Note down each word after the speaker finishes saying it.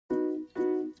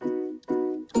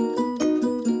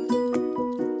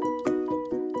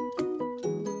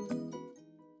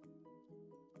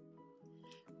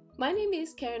name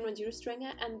is Karen Wanjiru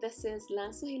Strenger, and this is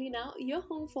Learn Swahili Now, your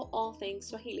home for all things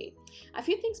Swahili. A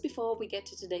few things before we get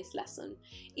to today's lesson.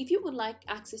 If you would like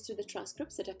access to the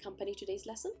transcripts that accompany today's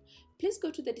lesson, please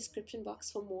go to the description box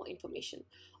for more information.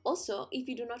 Also, if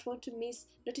you do not want to miss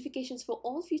notifications for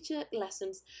all future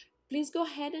lessons, please go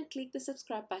ahead and click the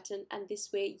subscribe button, and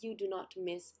this way you do not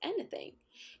miss anything.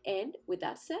 And with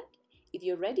that said, if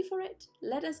you're ready for it,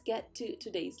 let us get to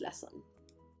today's lesson.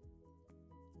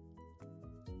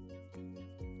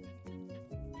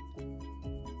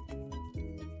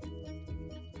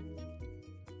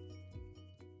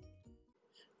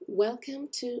 Welcome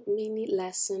to mini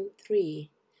lesson 3.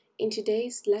 In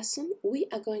today's lesson, we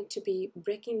are going to be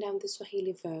breaking down the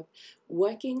Swahili verb,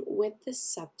 working with the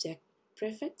subject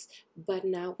prefix, but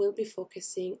now we'll be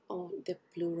focusing on the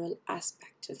plural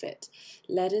aspect of it.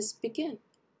 Let us begin.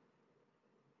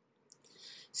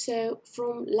 So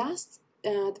from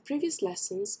the previous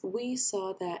lessons, we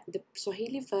saw that the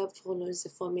Swahili verb follows a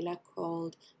formula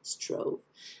called strove.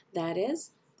 That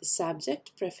is, the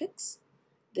subject prefix,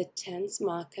 the tense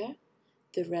marker,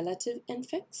 the relative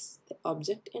infix, the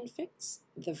object infix,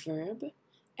 the verb,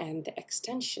 and the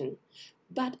extension.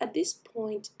 But at this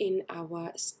point in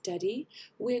our study,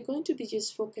 we're going to be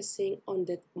just focusing on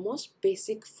the most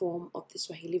basic form of the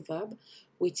Swahili verb,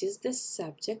 which is the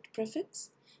subject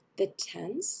prefix, the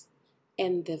tense,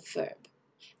 and the verb.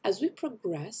 As we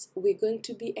progress, we're going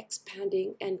to be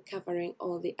expanding and covering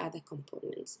all the other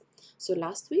components. So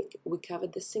last week, we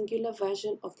covered the singular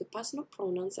version of the personal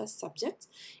pronouns as subjects,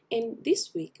 and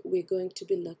this week, we're going to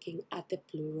be looking at the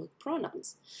plural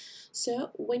pronouns.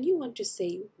 So when you want to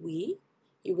say we,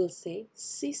 you will say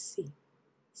sisi,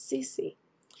 sisi.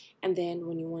 And then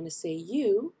when you want to say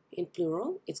you in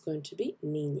plural, it's going to be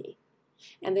ninyi.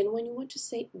 And then when you want to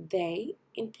say they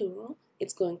in plural,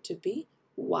 it's going to be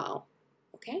wao.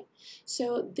 Okay,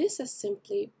 so these are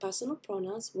simply personal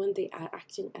pronouns when they are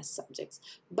acting as subjects,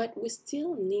 but we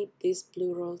still need these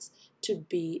plurals to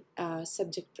be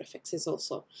subject prefixes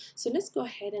also. So let's go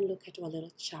ahead and look at our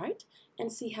little chart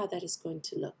and see how that is going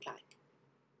to look like.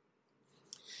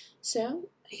 So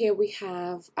here we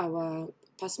have our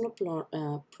personal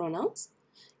pronouns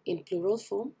in plural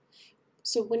form.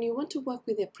 So when you want to work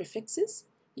with their prefixes,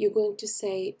 you're going to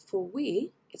say for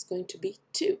we, it's going to be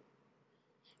tu.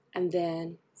 And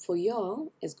then for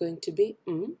y'all, it's going to be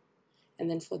and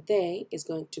then for they, it's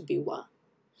going to be wa.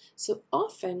 So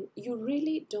often, you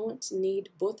really don't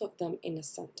need both of them in a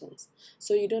sentence.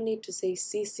 So you don't need to say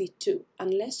CC2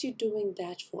 unless you're doing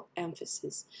that for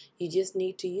emphasis. You just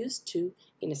need to use to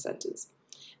in a sentence.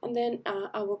 And then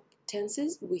our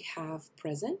tenses, we have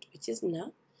present, which is na,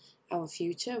 our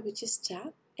future, which is ta,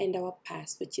 and our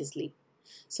past, which is li.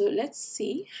 So let's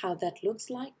see how that looks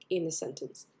like in a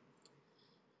sentence.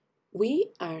 We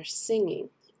are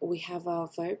singing. We have our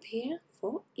verb here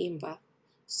for imba.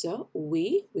 So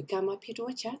we come up here to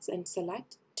our charts and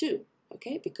select to,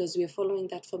 okay, because we are following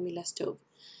that formula stove.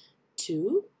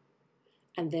 To,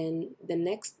 and then the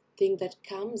next thing that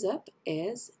comes up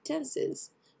is tenses.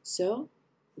 So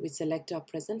we select our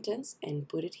present tense and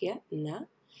put it here, na,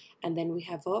 and then we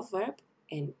have our verb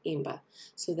and imba.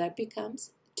 So that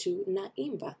becomes to na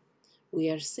imba. We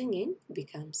are singing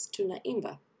becomes to na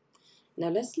imba. Now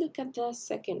let's look at the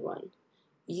second one.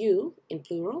 You, in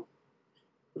plural,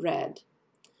 read.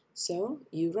 So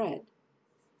you read.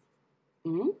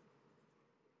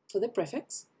 For the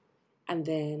prefix. And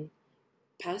then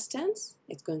past tense,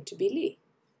 it's going to be li.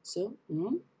 So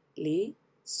li,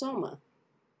 soma.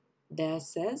 That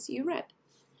says you read.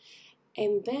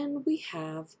 And then we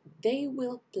have they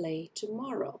will play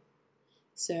tomorrow.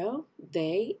 So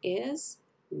they is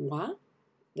wa.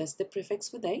 That's the prefix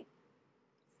for they.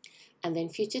 And then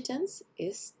future tense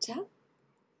is ta.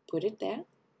 Put it there.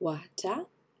 Wata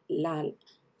lal.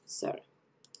 Sorry.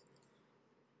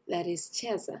 That is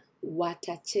cheza.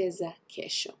 Watacheza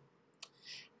kesho.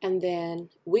 And then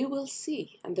we will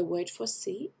see. And the word for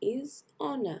see is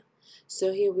ona.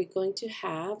 So here we're going to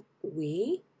have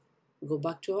we. Go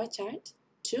back to our chart.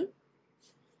 To.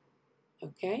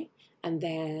 Okay. And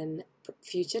then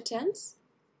future tense.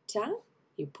 Ta.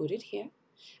 You put it here.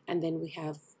 And then we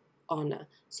have honor.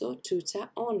 So tuta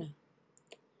honor.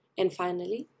 And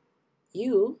finally,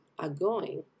 you are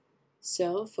going.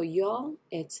 So for y'all,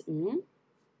 it's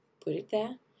put it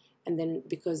there. And then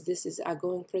because this is our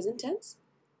going present tense,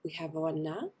 we have our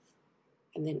na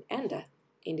and then enda.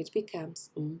 And it becomes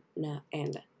na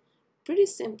enda. Pretty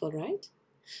simple, right?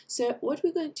 So what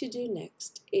we're going to do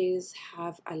next is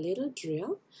have a little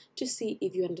drill to see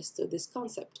if you understood this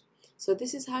concept. So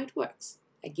this is how it works.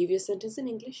 I give you a sentence in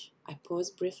English, I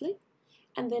pause briefly,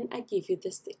 and then I give you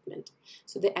the statement.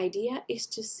 So the idea is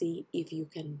to see if you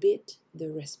can beat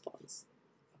the response.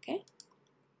 Okay?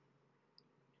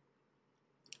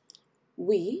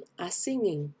 We are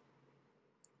singing.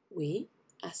 We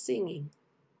are singing.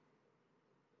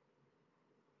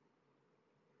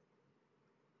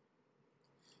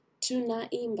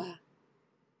 Tunaimba.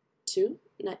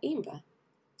 Tunaimba.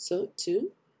 So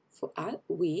tu for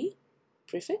we,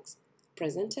 prefix,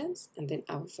 present tense, and then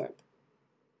our verb.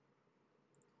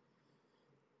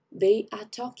 They are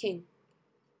talking.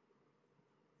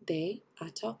 They are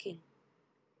talking.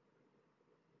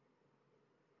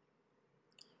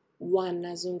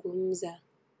 Wanazungumza.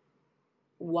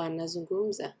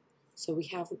 Wanazungumza. So we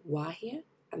have wa here,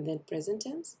 and then present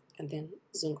tense, and then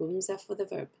zungumza for the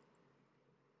verb.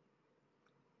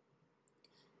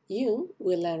 You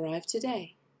will arrive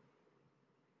today.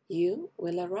 You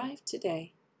will arrive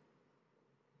today.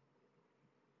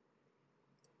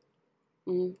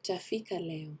 Mtafika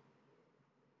leo.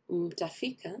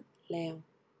 Mtafika leo.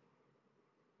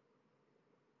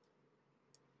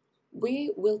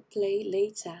 We will play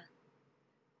later.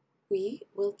 We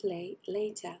will play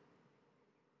later.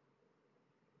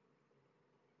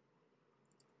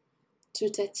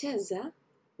 Tutacheza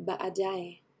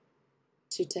baadaye.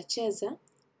 Tutacheza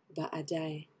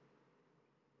baadaye.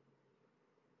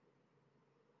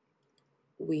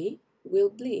 We will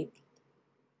build.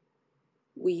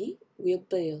 We will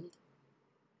build.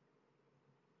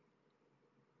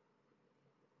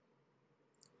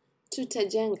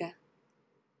 Tutajenga.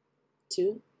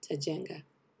 Tutajenga.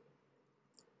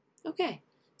 Okay,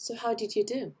 so how did you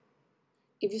do?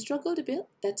 If you struggled a bit,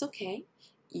 that's okay.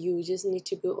 You just need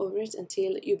to go over it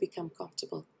until you become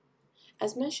comfortable.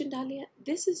 As mentioned earlier,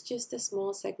 this is just a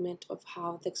small segment of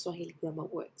how the Swahili grammar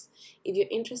works. If you're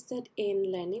interested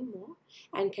in learning more,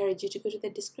 I encourage you to go to the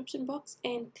description box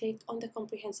and click on the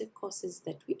comprehensive courses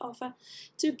that we offer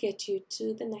to get you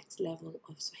to the next level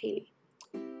of Swahili.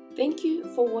 Thank you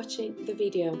for watching the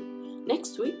video.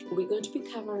 Next week, we're going to be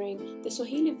covering the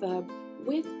Swahili verb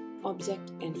with object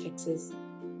and fixes.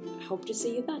 I hope to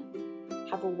see you then.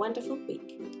 Have a wonderful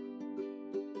week.